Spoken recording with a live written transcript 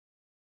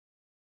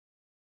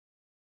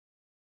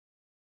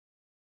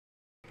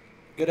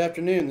Good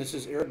afternoon, this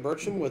is Eric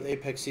Burcham with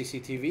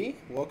ApexCCTV.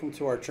 Welcome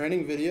to our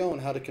training video on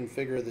how to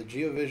configure the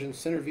GeoVision's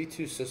Center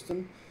V2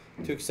 system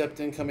to accept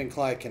incoming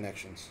client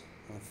connections.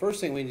 First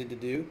thing we need to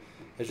do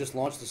is just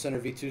launch the Center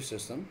V2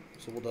 system.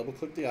 So we'll double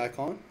click the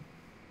icon.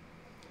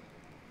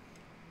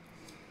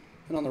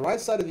 And on the right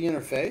side of the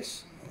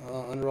interface,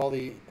 under all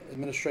the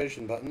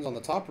administration buttons, on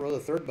the top row, the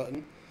third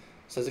button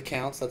says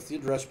Accounts. That's the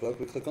address book.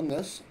 We click on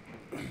this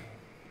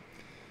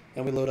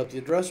and we load up the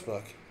address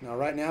book. Now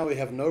right now we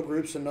have no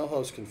groups and no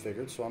hosts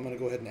configured, so I'm going to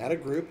go ahead and add a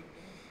group.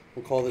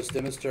 We'll call this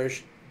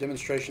demonstration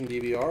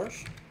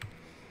DVRs.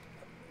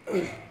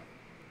 And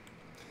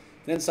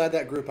inside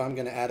that group I'm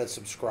going to add a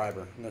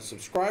subscriber. And a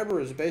subscriber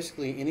is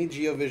basically any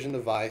GeoVision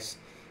device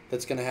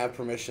that's going to have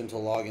permission to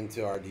log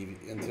into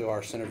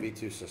our Center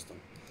V2 system.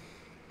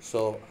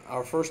 So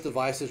our first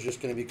device is just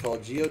going to be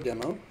called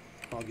GeoDemo.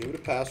 I'll give it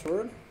a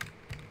password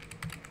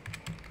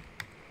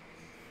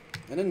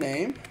and a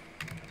name.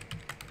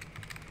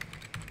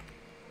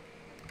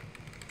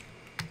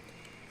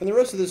 And the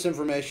rest of this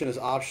information is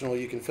optional.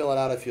 You can fill it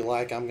out if you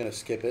like. I'm going to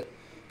skip it.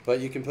 But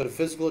you can put a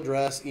physical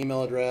address,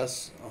 email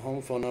address, a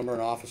home phone number, an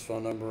office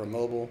phone number, a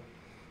mobile,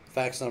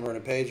 fax number, and a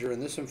pager. And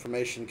this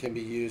information can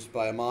be used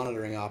by a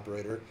monitoring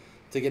operator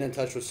to get in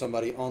touch with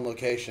somebody on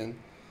location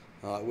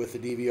with the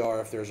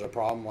DVR if there's a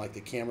problem, like the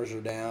cameras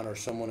are down or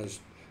someone is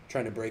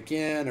trying to break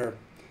in or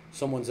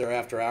someone's there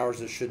after hours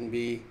that shouldn't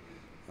be,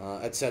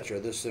 etc.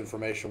 This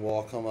information will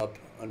all come up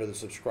under the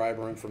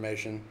subscriber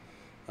information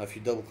if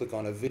you double click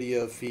on a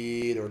video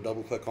feed or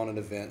double click on an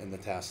event in the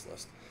task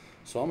list.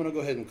 So I'm going to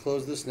go ahead and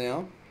close this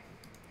now,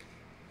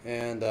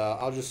 and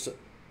I'll just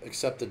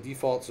accept the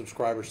default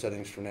subscriber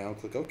settings for now and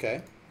click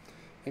OK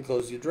and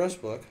close the address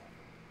book.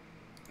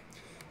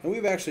 And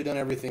we've actually done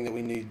everything that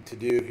we need to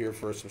do here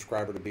for a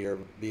subscriber to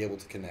be able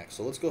to connect.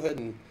 So let's go ahead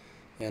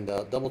and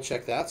double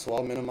check that. So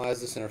I'll minimize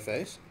this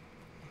interface,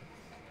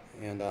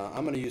 and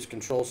I'm going to use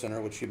Control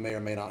Center, which you may or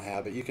may not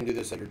have, but you can do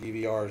this at your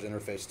DVR's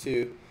interface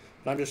too.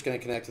 But I'm just going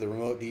to connect to the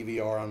remote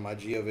DVR on my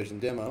GeoVision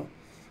demo,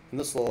 and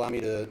this will allow me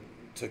to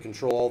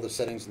control all the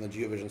settings in the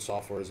GeoVision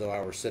software as though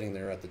I were sitting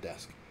there at the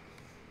desk.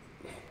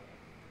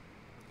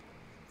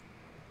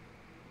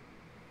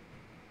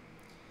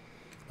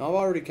 Now I've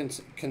already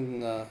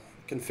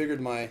configured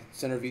my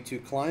Center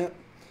V2 client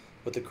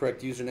with the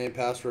correct username,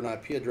 password, and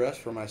IP address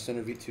for my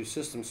Center V2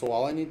 system. So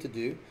all I need to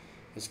do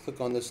is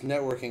click on this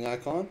networking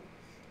icon,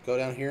 go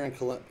down here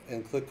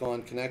and click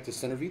on Connect to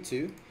Center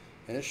V2,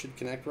 and it should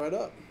connect right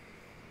up.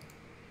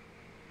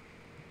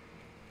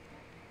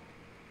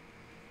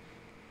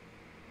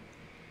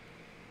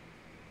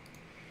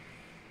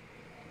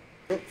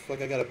 Looks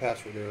like I got a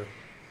password error.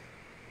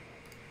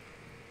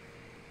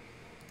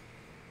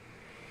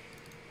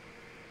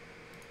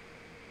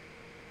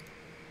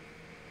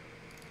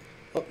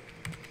 Oh,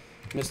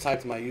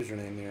 mistyped my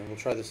username there. We'll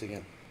try this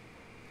again.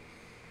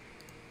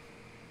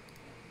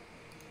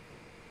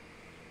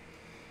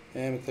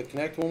 And we click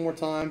connect one more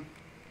time.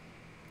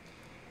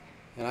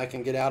 And I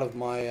can get out of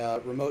my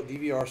remote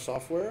DVR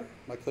software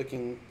by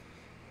clicking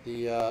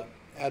the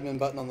admin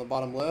button on the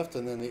bottom left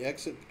and then the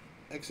exit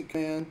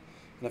command.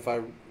 And if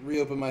I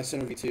reopen my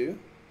Center V2,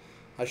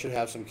 I should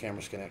have some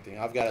cameras connecting.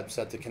 I've got it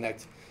set to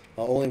connect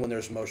only when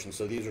there's motion.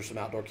 So these are some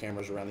outdoor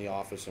cameras around the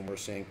office, and we're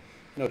seeing,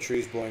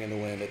 trees blowing in the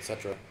wind,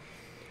 etc.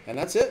 And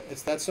that's it.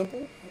 It's that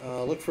simple.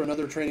 Look for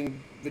another training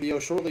video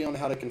shortly on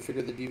how to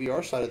configure the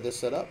DVR side of this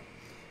setup.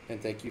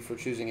 And thank you for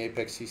choosing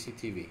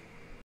ApexCCTV.